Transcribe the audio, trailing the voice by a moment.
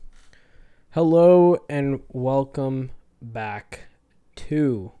Hello and welcome back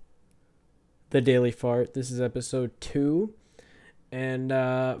to the Daily Fart. This is episode 2. And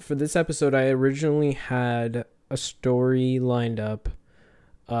for this episode, I originally had a story lined up,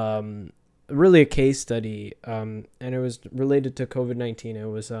 really a case study, and it was related to COVID-19. It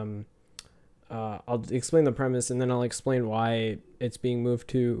was, I'll explain the premise and then I'll explain why it's being moved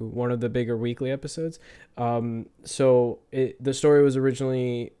to one of the bigger weekly episodes. The story was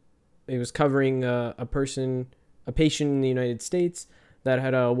originally it was covering a patient in the United States that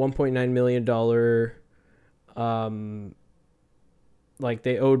had a $1.9 million, like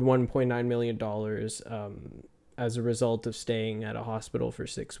they owed $1.9 million as a result of staying at a hospital for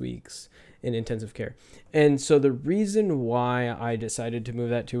 6 weeks in intensive care. And so the reason why I decided to move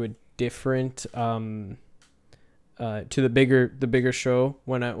that to a different, to the bigger show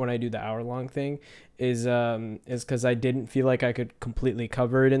when I do the hour-long thing is because I didn't feel like I could completely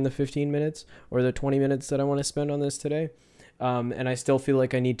cover it in the 15 minutes or the 20 minutes that I want to spend on this today. And I still feel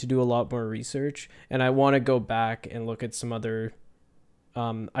like I need to do a lot more research, and I want to go back and look at some other.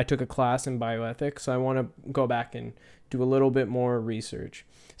 I took a class in bioethics, so I want to go back and do a little bit more research.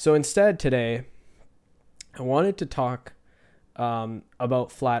 So instead today, I wanted to talk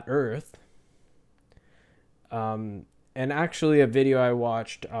about flat Earth. And actually a video I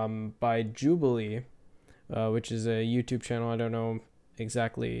watched by Jubilee, which is a YouTube channel. I don't know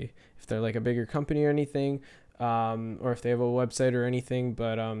exactly if they're like a bigger company or anything, or if they have a website or anything,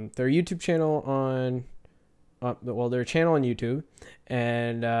 but their YouTube channel on, their channel on YouTube,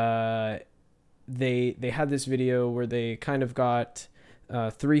 and they had this video where they kind of got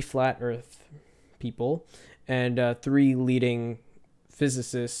 3 flat Earth people and 3 leading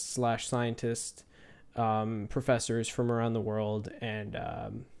physicists / scientists, professors from around the world, and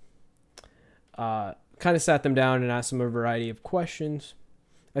kind of sat them down and asked them a variety of questions.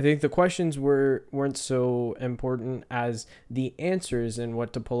 I think the questions weren't so important as the answers and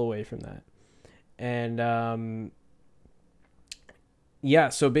what to pull away from that. And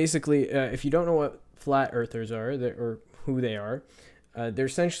so basically, if you don't know what flat earthers are, or who they are, they're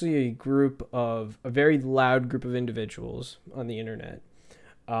essentially a very loud group of individuals on the internet,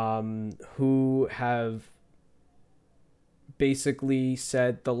 who have basically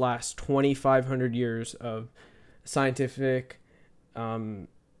said the last 2,500 years of scientific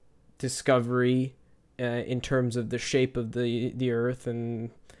discovery in terms of the shape of the Earth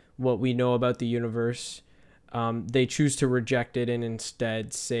and what we know about the universe. They choose to reject it and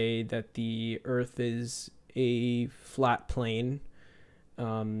instead say that the Earth is a flat plane.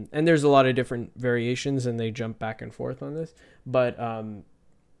 And there's a lot of different variations, and they jump back and forth on this. But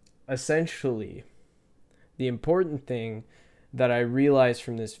essentially, the important thing that I realized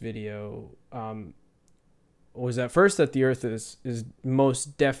from this video was at first that the Earth is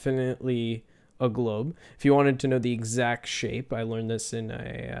most definitely a globe. If you wanted to know the exact shape, I learned this in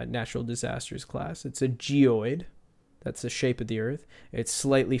a natural disasters class. It's a geoid. That's the shape of the Earth. It's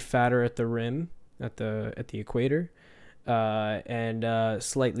slightly fatter at the rim, at the equator, and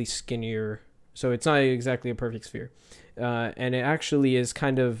slightly skinnier. So it's not exactly a perfect sphere. And it actually is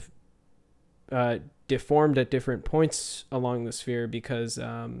kind of deformed at different points along the sphere because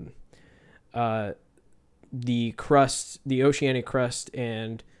the crust, the oceanic crust,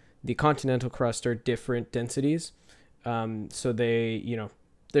 and the continental crust are different densities. So the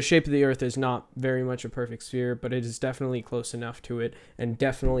shape of the Earth is not very much a perfect sphere, but it is definitely close enough to it, and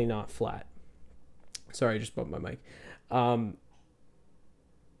definitely not flat. Sorry, I just bumped my mic.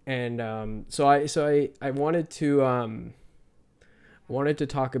 So I wanted to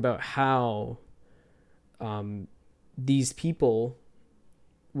talk about how these people,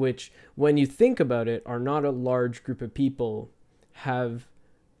 which when you think about it are not a large group of people, have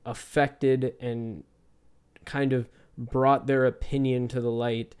affected and kind of brought their opinion to the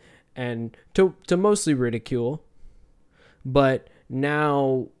light and to mostly ridicule. But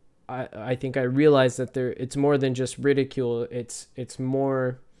now I think I realize that it's more than just ridicule. It's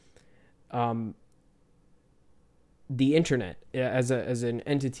more the internet as an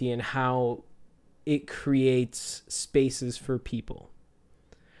entity and how it creates spaces for people.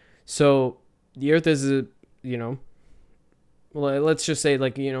 So the Earth is let's just say,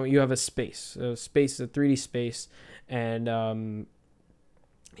 you have a space, a 3D space, and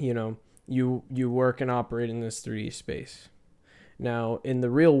you work and operate in this 3D space. Now, in the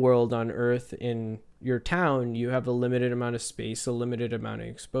real world on Earth, in your town, you have a limited amount of space, a limited amount of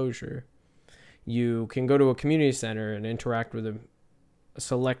exposure. You can go to a community center and interact with a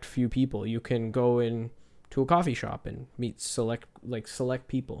select few people. You can go in to a coffee shop and meet select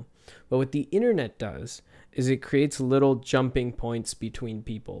people. But what the internet does is it creates little jumping points between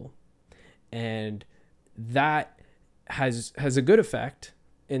people. And that has a good effect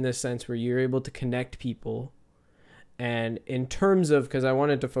in the sense where you're able to connect people. And in terms of, because I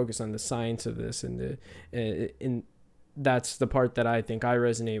wanted to focus on the science of this, and that's the part that I think I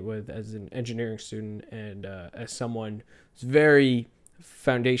resonate with as an engineering student, and as someone who's very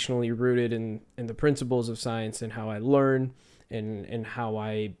foundationally rooted in the principles of science and how I learn and how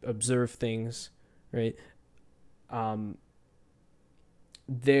I observe things, right?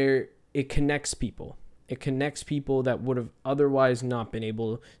 It connects people. It connects people that would have otherwise not been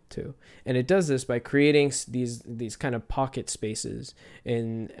able to. And it does this by creating these kind of pocket spaces.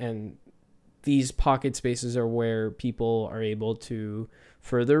 And these pocket spaces are where people are able to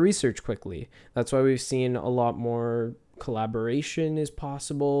further research quickly. That's why we've seen a lot more collaboration is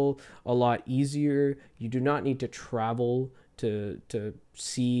possible, a lot easier. You do not need to travel to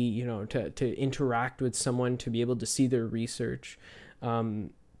see, to interact with someone, to be able to see their research.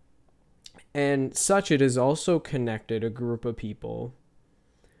 And such, it has also connected a group of people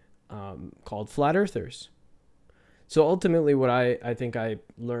called flat earthers. So ultimately what I think I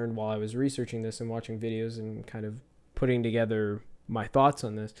learned while I was researching this and watching videos and kind of putting together my thoughts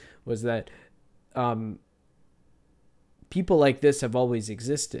on this was that people like this have always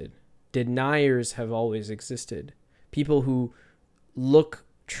existed. Deniers have always existed. People who look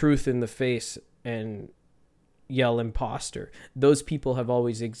truth in the face and yell imposter. Those people have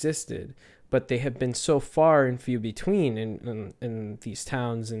always existed, but they have been so far and few between in these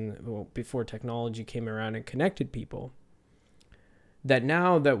towns and before technology came around and connected people, that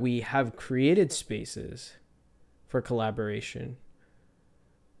now that we have created spaces for collaboration,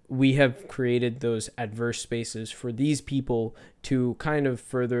 we have created those adverse spaces for these people to kind of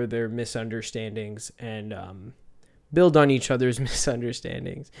further their misunderstandings and build on each other's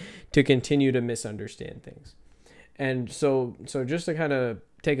misunderstandings to continue to misunderstand things. And so just to kind of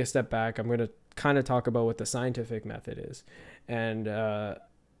take a step back, I'm going to kind of talk about what the scientific method is and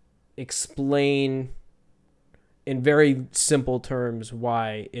explain in very simple terms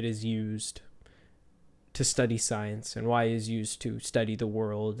why it is used to study science and why it is used to study the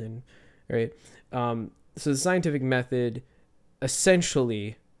world. And right. So the scientific method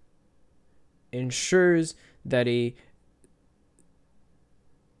essentially ensures that an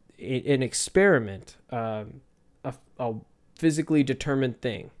experiment, a physically determined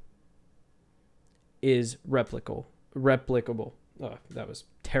thing, is replicable. Oh, that was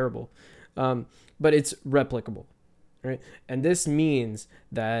terrible. But it's replicable, right? And this means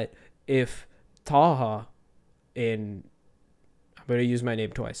that if Taha I'm going to use my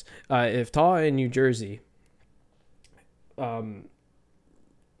name twice. If Taha in New Jersey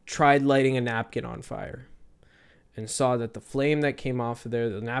tried lighting a napkin on fire and saw that the flame that came off of there,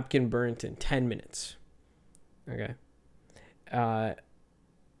 the napkin burnt in 10 minutes. Okay.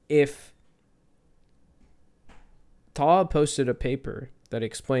 If Taha posted a paper that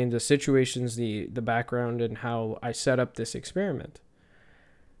explained the situations, the background, and how I set up this experiment,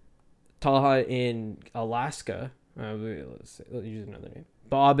 Taha in Alaska, let's use another name,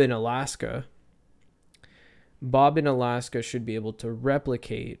 Bob in Alaska should be able to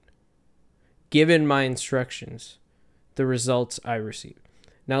replicate, given my instructions, the results I receive.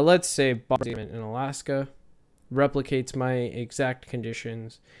 Now let's say Bob in Alaska replicates my exact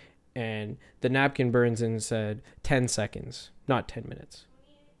conditions and the napkin burns in, said, 10 seconds, not 10 minutes.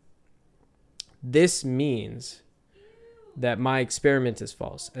 This means that my experiment is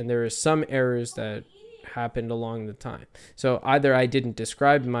false and there are some errors that happened along the time. So either I didn't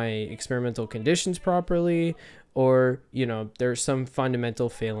describe my experimental conditions properly, or, there's some fundamental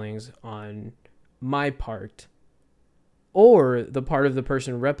failings on my part or the part of the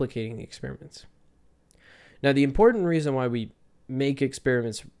person replicating the experiments. Now, the important reason why we make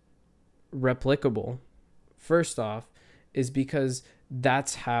experiments replicable, first off, is because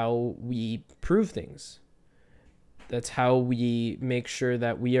that's how we prove things. That's how we make sure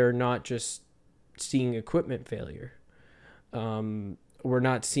that we are not just seeing equipment failure. We're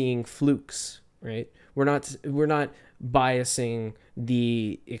not seeing flukes, right? We're not biasing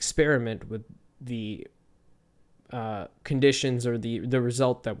the experiment with the conditions or the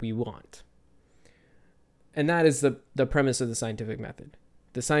result that we want. And that is the premise of the scientific method.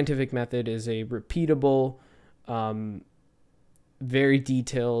 The scientific method is a repeatable, very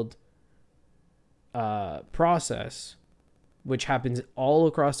detailed process which happens all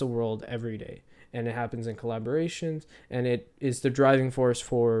across the world every day. And it happens in collaborations, and it is the driving force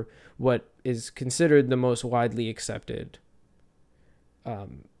for what is considered the most widely accepted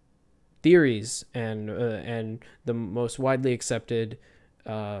theories and the most widely accepted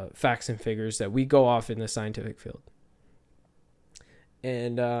facts and figures that we go off in the scientific field.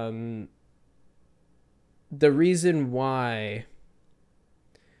 And the reason why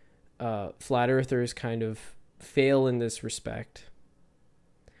flat earthers kind of fail in this respect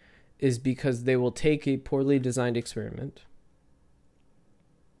is because they will take a poorly designed experiment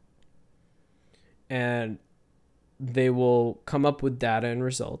and they will come up with data and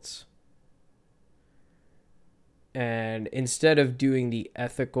results. And instead of doing the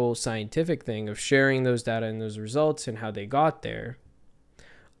ethical scientific thing of sharing those data and those results and how they got there,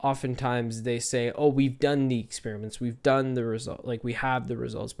 oftentimes they say, oh, we've done the experiments, we've done the result, like we have the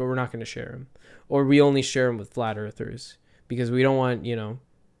results, but we're not going to share them. Or we only share them with flat earthers because we don't want,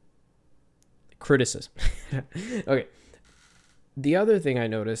 criticism. Okay. The other thing I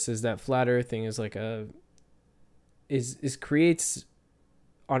noticed is that flat earthing is like creates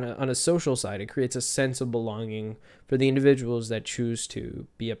on a social side, it creates a sense of belonging for the individuals that choose to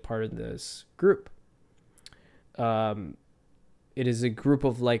be a part of this group. It is a group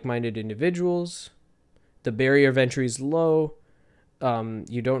of like-minded individuals. The barrier of entry is low.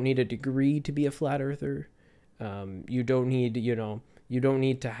 You don't need a degree to be a flat earther. You don't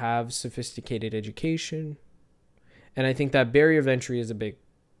need to have sophisticated education. And I think that barrier of entry is a big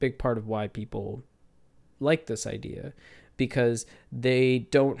part of why people like this idea, because they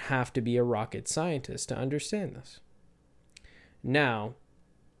don't have to be a rocket scientist to understand this. Now,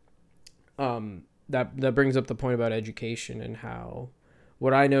 that brings up the point about education and how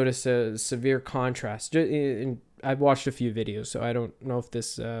what I notice a severe contrast. I've watched a few videos, so I don't know if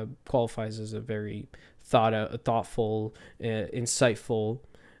this qualifies as a very thoughtful, insightful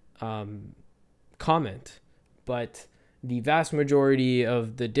comment, but the vast majority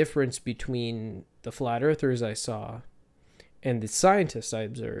of the difference between the flat earthers I saw and the scientists I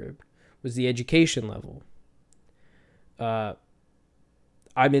observed was the education level. I'm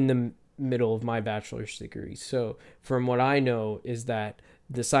in the middle of my bachelor's degree, so from what I know is that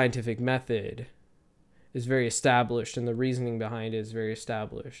the scientific method is very established and the reasoning behind it is very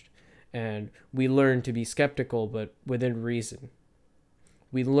established, and we learn to be skeptical but within reason.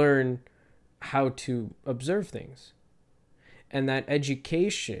 We learn how to observe things, and that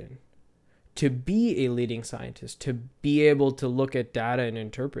education to be a leading scientist, to be able to look at data and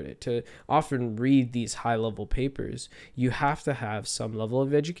interpret it, to often read these high-level papers, you have to have some level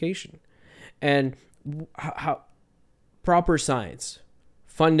of education. And how proper science,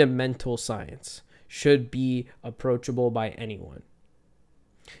 fundamental science, should be approachable by anyone.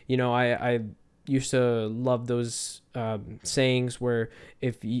 I used to love those sayings where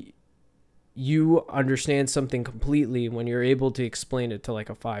if you understand something completely when you're able to explain it to like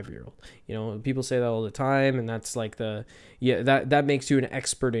a 5-year-old. People say that all the time, and that's like that makes you an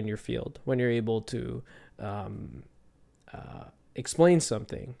expert in your field when you're able to explain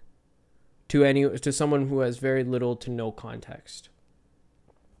something to someone who has very little to no context.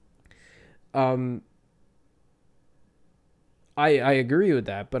 I agree with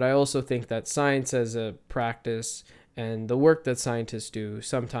that, but I also think that science as a practice and the work that scientists do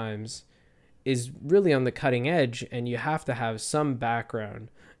sometimes is really on the cutting edge, and you have to have some background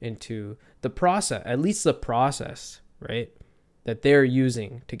into the process, at least the process, right, that they're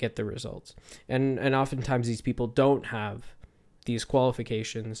using to get the results. And oftentimes these people don't have these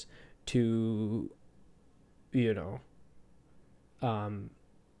qualifications to, to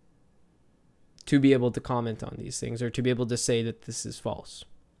be able to comment on these things or to be able to say that this is false.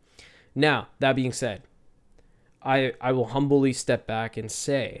 Now, that being said, I will humbly step back and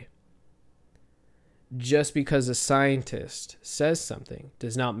say, just because a scientist says something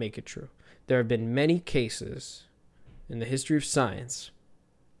does not make it true. There have been many cases in the history of science,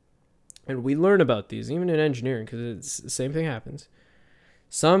 and we learn about these even in engineering because it's the same thing happens.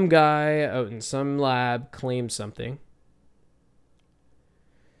 Some guy out in some lab claims something,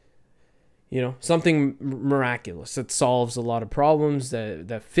 something miraculous that solves a lot of problems,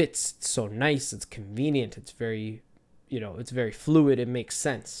 that fits. It's so nice, it's convenient, it's very, it's very fluid, it makes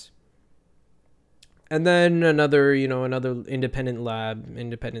sense. And then another independent lab,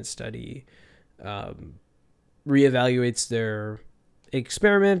 independent study, reevaluates their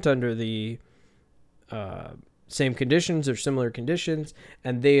experiment under the same conditions or similar conditions,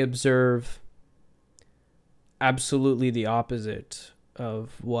 and they observe absolutely the opposite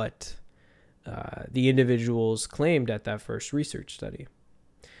of what the individuals claimed at that first research study.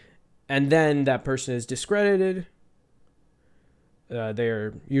 And then that person is discredited.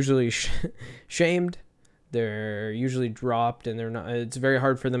 They're usually shamed. They're usually dropped, and it's very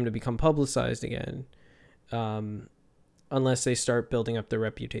hard for them to become publicized again, unless they start building up their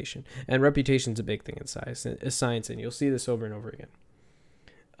reputation. And reputation's a big thing in science, and you'll see this over and over again.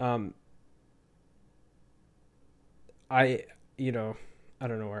 I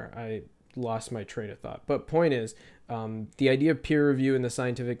don't know where lost my train of thought. But point is, the idea of peer review in the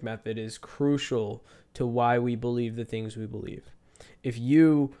scientific method is crucial to why we believe the things we believe. If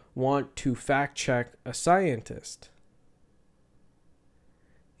you want to fact check a scientist,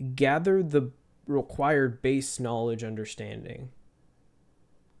 gather the required base knowledge understanding.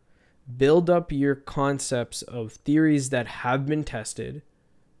 Build up your concepts of theories that have been tested.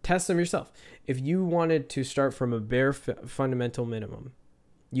 Test them yourself. If you wanted to start from a bare fundamental minimum,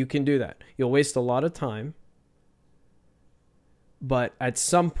 you can do that. You'll waste a lot of time, but at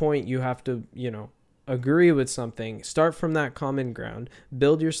some point you have to, agree with something. Start from that common ground.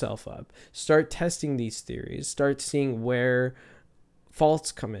 Build yourself up. Start testing these theories. Start seeing where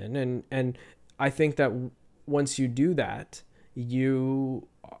faults come in. And I think that once you do that, you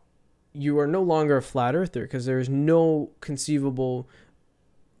are no longer a flat earther, because there is no conceivable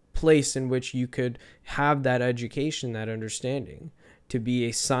place in which you could have that education, that understanding, to be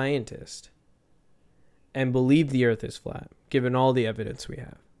a scientist and believe the earth is flat, given all the evidence we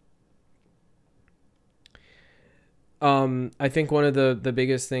have. I think one of the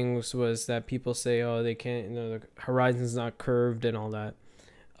biggest things was that people say, oh, they can't, the horizon's not curved and all that.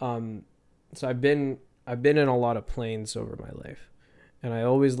 So I've been in a lot of planes over my life, and I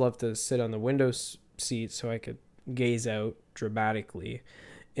always love to sit on the window seat so I could gaze out dramatically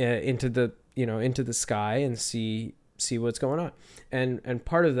into the sky and see what's going on. And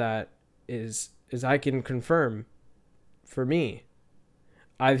part of that is I can confirm, for me,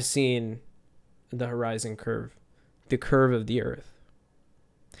 I've seen the horizon curve, the curve of the earth.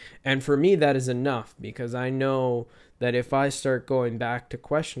 And for me, that is enough, because I know that if I start going back to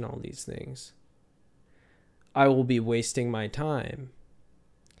question all these things, I will be wasting my time,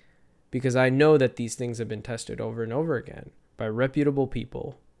 because I know that these things have been tested over and over again by reputable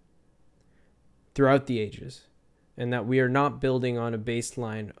people throughout the ages, and that we are not building on a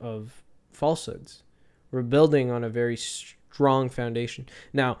baseline of falsehoods. We're building on a very strong foundation.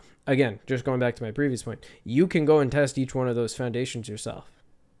 Now, again, just going back to my previous point, you can go and test each one of those foundations yourself.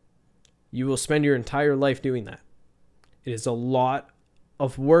 You will spend your entire life doing that. It is a lot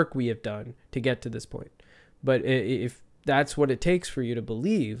of work we have done to get to this point. But if that's what it takes for you to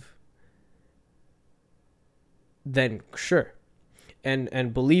believe, then sure.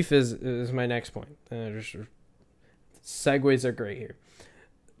 And belief is my next point. Segues are great here.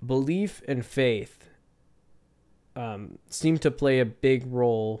 Belief and faith seem to play a big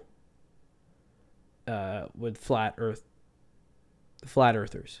role with flat earthers.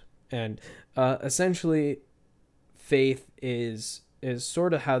 And essentially, faith is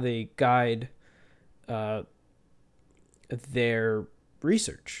sort of how they guide their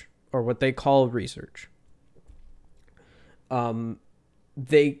research, or what they call research.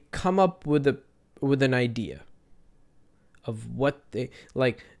 They come up with an idea of what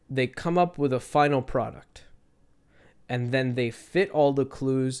they come up with a final product, and then they fit all the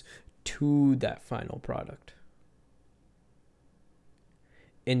clues to that final product.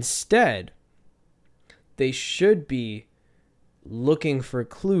 Instead, they should be looking for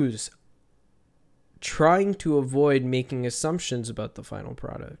clues, trying to avoid making assumptions about the final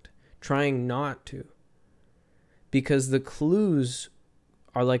product, trying not to. Because the clues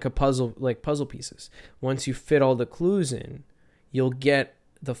are like puzzle pieces. Once you fit all the clues in, you'll get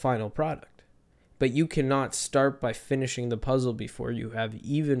the final product. But you cannot start by finishing the puzzle before you have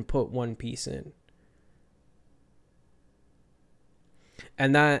even put one piece in.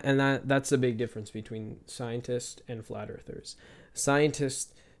 And that's the big difference between scientists and flat earthers.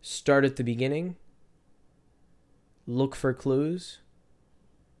 Scientists start at the beginning, look for clues,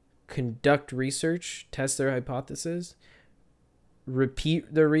 conduct research, test their hypothesis,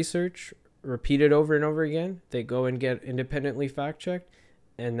 repeat their research, repeat it over and over again. They go and get independently fact-checked,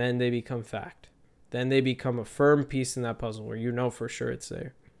 and then they become fact. Then they become a firm piece in that puzzle where you know for sure it's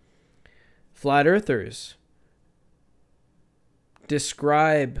there. Flat earthers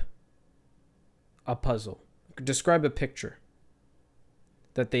describe a puzzle, describe a picture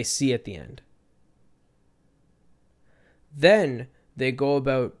that they see at the end. Then they go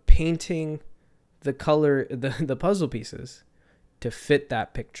about painting the color, the puzzle pieces to fit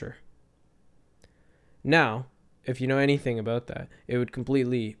that picture. Now, if you know anything about that, it would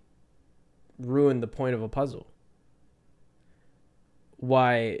completely ruin the point of a puzzle.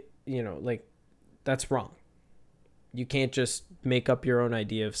 Why, that's wrong. You can't just make up your own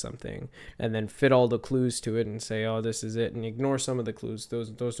idea of something and then fit all the clues to it and say, oh, this is it, and ignore some of the clues.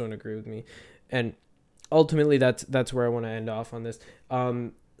 Those don't agree with me. And ultimately, that's where I want to end off on this.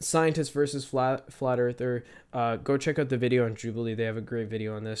 Scientist versus flat earther. Go check out the video on Jubilee. They have a great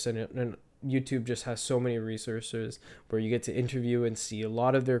video on this, and YouTube just has so many resources where you get to interview and see a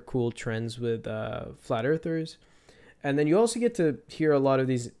lot of their cool trends with flat earthers. And then you also get to hear a lot of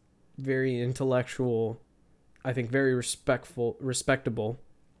these very intellectual, I think very respectable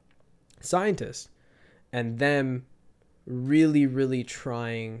scientists, and them really, really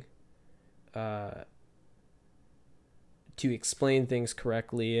trying to explain things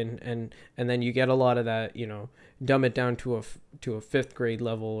correctly, and then you get a lot of that, dumb it down to a fifth grade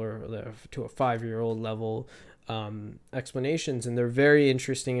level or to a 5-year-old level explanations, and they're very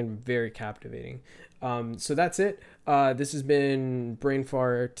interesting and very captivating. So that's it. This has been Brain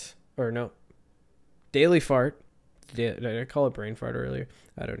Fart, or no, Daily Fart. Did I call it Brain Fart earlier?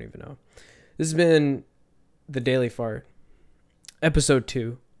 I don't even know. This has been the Daily Fart, episode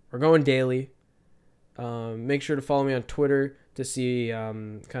 2. We're going daily. Make sure to follow me on Twitter to see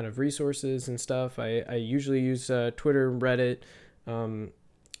kind of resources and stuff. I usually use Twitter and Reddit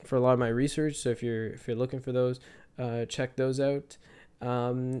for a lot of my research. So if you're looking for those, check those out.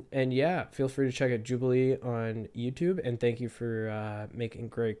 And yeah, feel free to check out Jubilee on YouTube. And thank you for making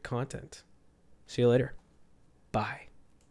great content. See you later. Bye.